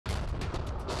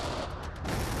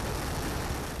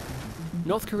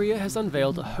North Korea has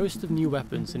unveiled a host of new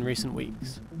weapons in recent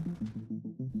weeks.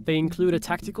 They include a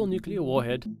tactical nuclear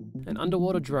warhead, an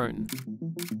underwater drone,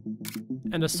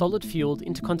 and a solid-fueled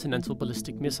intercontinental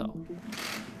ballistic missile.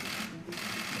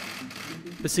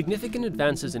 The significant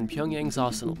advances in Pyongyang's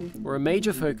arsenal were a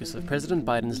major focus of President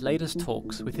Biden's latest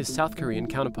talks with his South Korean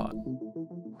counterpart.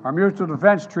 Our mutual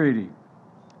defense treaty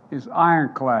is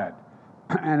ironclad,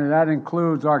 and that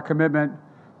includes our commitment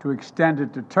to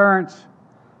extended deterrence,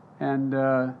 and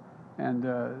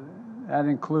that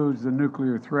includes the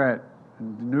nuclear threat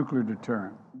and the nuclear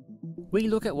deterrent. We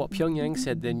look at what Pyongyang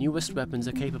said their newest weapons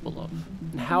are capable of,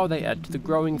 and how they add to the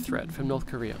growing threat from North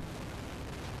Korea.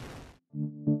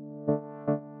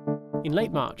 In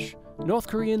late March, North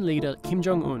Korean leader Kim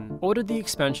Jong Un ordered the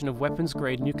expansion of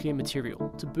weapons-grade nuclear material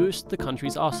to boost the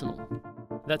country's arsenal.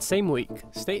 That same week,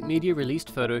 state media released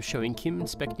photos showing Kim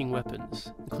inspecting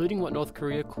weapons, including what North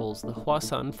Korea calls the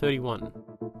Hwasan-31.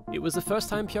 It was the first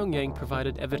time Pyongyang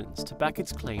provided evidence to back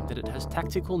its claim that it has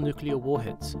tactical nuclear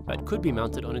warheads that could be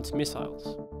mounted on its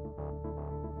missiles.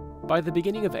 By the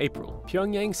beginning of April,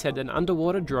 Pyongyang said an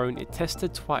underwater drone it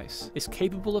tested twice is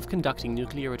capable of conducting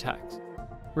nuclear attacks.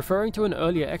 Referring to an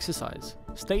earlier exercise,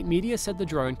 state media said the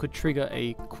drone could trigger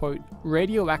a, quote,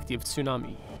 radioactive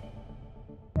tsunami.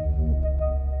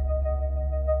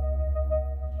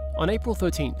 On April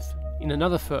 13th, in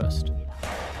another first,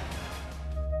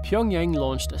 Pyongyang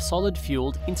launched a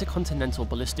solid-fueled intercontinental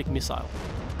ballistic missile.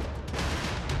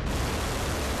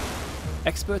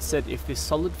 Experts said if this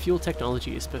solid-fuel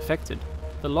technology is perfected,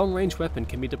 the long-range weapon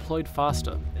can be deployed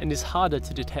faster and is harder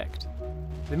to detect.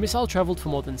 The missile travelled for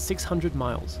more than 600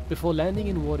 miles before landing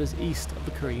in waters east of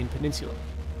the Korean peninsula.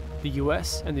 The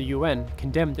US and the UN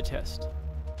condemned the test.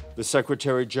 The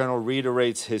Secretary General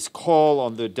reiterates his call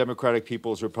on the Democratic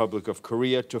People's Republic of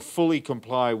Korea to fully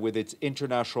comply with its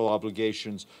international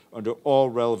obligations under all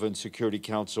relevant Security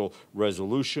Council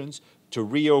resolutions, to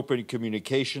reopen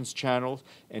communications channels,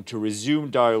 and to resume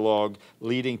dialogue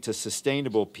leading to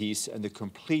sustainable peace and the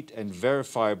complete and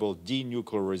verifiable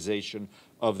denuclearization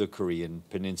of the Korean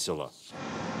peninsula.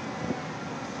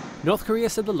 North Korea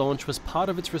said the launch was part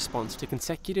of its response to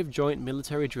consecutive joint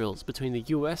military drills between the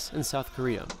US and South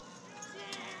Korea.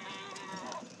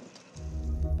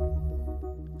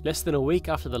 Less than a week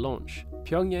after the launch,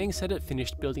 Pyongyang said it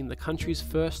finished building the country's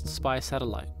first spy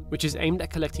satellite, which is aimed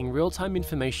at collecting real-time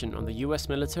information on the US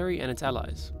military and its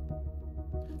allies.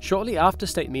 Shortly after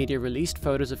state media released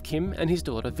photos of Kim and his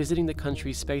daughter visiting the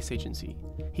country's space agency,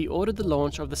 he ordered the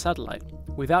launch of the satellite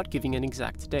without giving an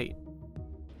exact date.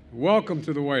 Welcome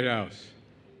to the White House.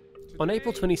 On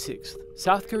April 26th,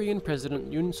 South Korean President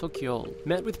Yeol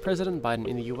met with President Biden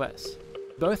in the US.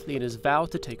 Both leaders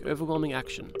vowed to take overwhelming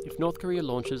action if North Korea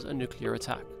launches a nuclear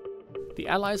attack. The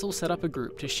allies will set up a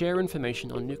group to share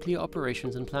information on nuclear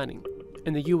operations and planning,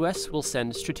 and the US will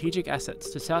send strategic assets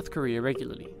to South Korea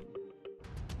regularly.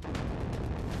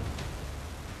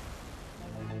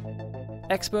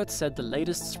 Experts said the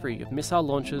latest spree of missile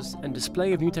launches and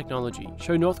display of new technology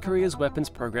show North Korea's weapons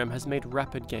program has made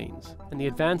rapid gains, and the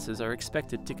advances are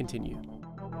expected to continue.